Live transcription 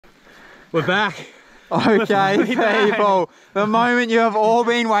We're back. Okay, people, the moment you have all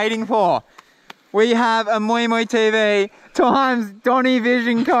been waiting for. We have a Moi Moi TV times Donny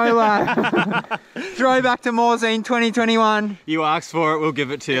Vision collab. Throwback to Morzine 2021. You asked for it, we'll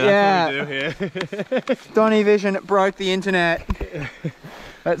give it to you. Yeah. That's what we do here. Donny Vision broke the internet.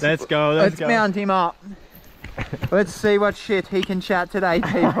 Let's go. Let's mount him up. Let's see what shit he can chat today,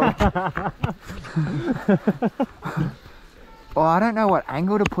 people. Oh, I don't know what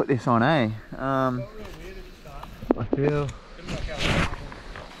angle to put this on, eh? I feel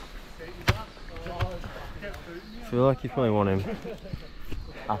like you probably want him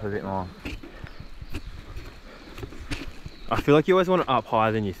Up a bit more. I feel like you always want it up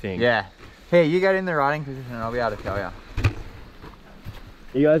higher than you think. Yeah. Here, you get in the riding position and I'll be able to tell you.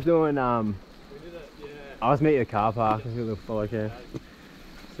 You guys doing, I was meeting at the car park, I feel like follow cam.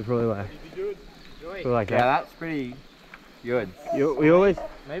 So probably like Yeah, that's pretty good. We always...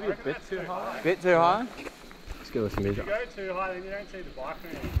 Maybe a bit too high. Bit too high? Let's give us some music. If you go too high, then you don't see the bike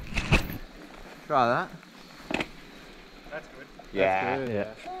moving. Try that. That's good. Yeah. That's good,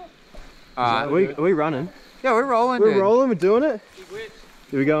 yeah. Alright. Are we running? Yeah, we're rolling, We're dude. rolling, we're doing it?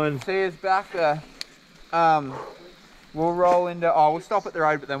 Do we go and... See us back there. We'll roll into... Oh, we'll stop at the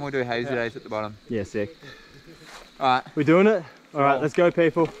road, but then we'll do hazy days at the bottom. Yeah, sick. Alright. We're doing it? Alright, let's go,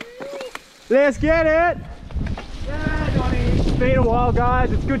 people. Let's get it! Yeah, Donny. It's been a while,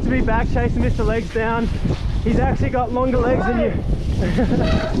 guys. It's good to be back chasing Mr. Legs down. He's actually got longer legs than you.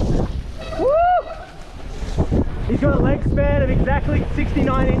 Woo! He's got a leg span of exactly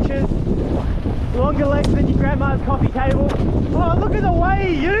 69 inches. Longer legs than your grandma's coffee table. Oh, look at the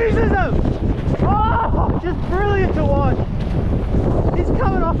way he uses them! Oh, just brilliant to watch. He's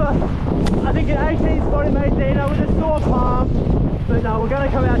coming off I think an 18 spot in Medina with a sore palm. But no, we're going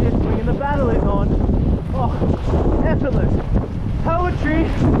to come out here swinging. The battle is on. Oh, effortless. Poetry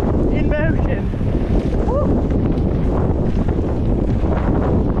in motion. Woo.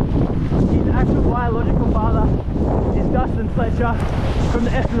 His actual biological father is Dustin Fletcher from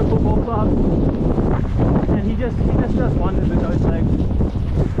the Essendon Football Club. And he just does wonders with those legs.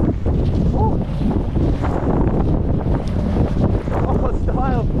 Woo. Oh,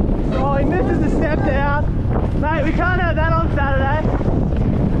 style. Oh, he misses the step down. Mate, we can't have that on Saturday.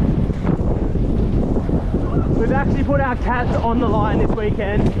 We've actually put our cats on the line this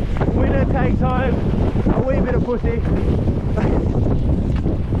weekend. Winner takes home a wee bit of pussy.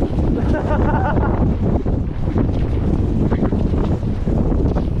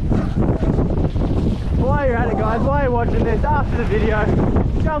 While you're at it, guys, while you're watching this, after the video,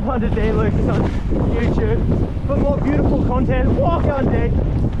 jump onto D Lucas on YouTube for more beautiful content. Walk on deck.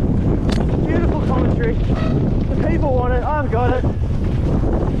 Beautiful commentary. The people want it. I've got it.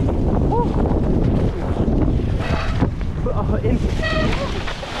 Woo.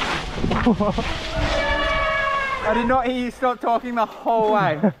 I did not hear you stop talking the whole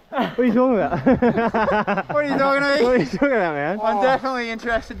way. What are you talking about? What are you talking about? What are you talking about, man? I'm definitely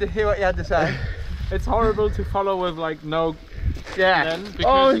interested to hear what you had to say. It's horrible to follow with like no lens because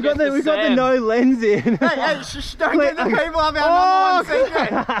Oh, we've got the no lens in. Hey, don't give the people of our number one secret.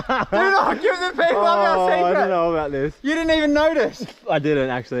 Do not give the people of our secret. I don't know about this. You didn't even notice. I didn't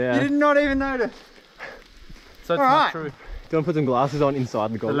actually, yeah. You did not even notice. So it's All not right. true. Do you want to put some glasses on inside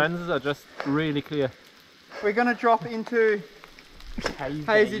the The goggles? lenses are just really clear. We're going to drop into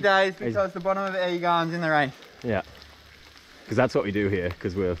hazy days because the bottom of Air Gun's in the race. Yeah. Because that's what we do here,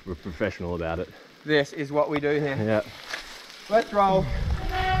 because we're professional about it. This is what we do here. Yeah. Let's roll.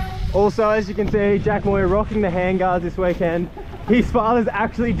 Also, as you can see, Jack Moir rocking the handguards this weekend. His father's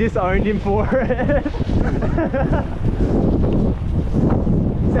actually disowned him for it.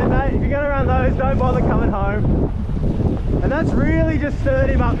 Said, mate, if you're going to run those, don't bother coming home. And that's really just stirred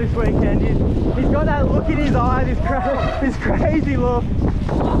him up this weekend. He's got that look in his eye, this crazy look. He's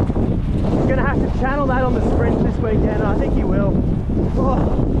going to have to channel that on the sprint this weekend, and I think he will.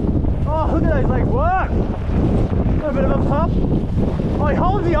 Oh, look at those legs work. A little bit of a pump. Oh, he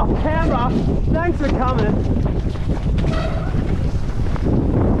holds me off camera. Thanks for coming.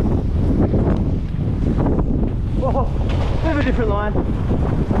 Whoa, bit of a different line.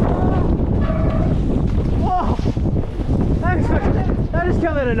 Whoa, that just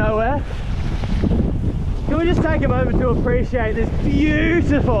came out of nowhere. Can we just take a moment to appreciate this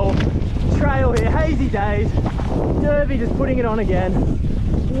beautiful trail here? Hazy days. Derby just putting it on again.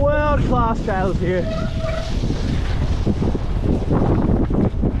 World-class trails here.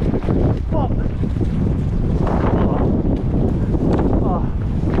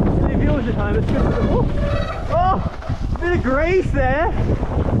 The viewers at home, it's good. Oh, a bit of grease there.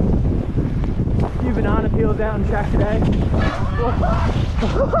 A few banana peels out on track today.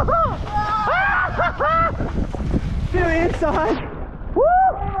 to the inside. Woo!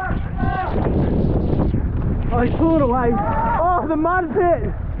 Oh, he's pulling away. Oh, the mud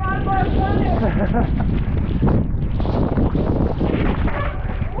pit.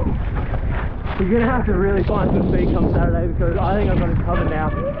 You're gonna have to really find some speed come Saturday because I think I've got it covered now.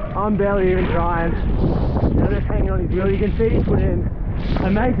 I'm barely even trying. I'm just hanging on his wheel. You can see he's put in a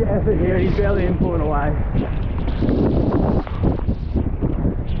major effort here and he's barely even pulling away.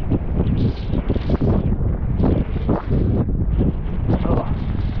 Oh.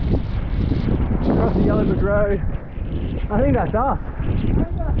 Across the Yellow Brick Road. I think that's us.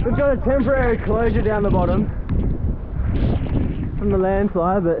 We've got a temporary closure down the bottom from the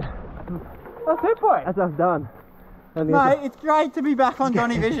landslide, but That's it, boy. that's us done. Mate, it's great to be back on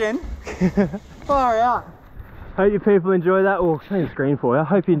Donny Vision. Far out. Hope you people enjoy that. Oh, change the screen for you. I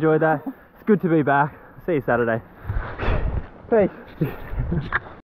hope you enjoyed that. It's good to be back. See you Saturday. Peace.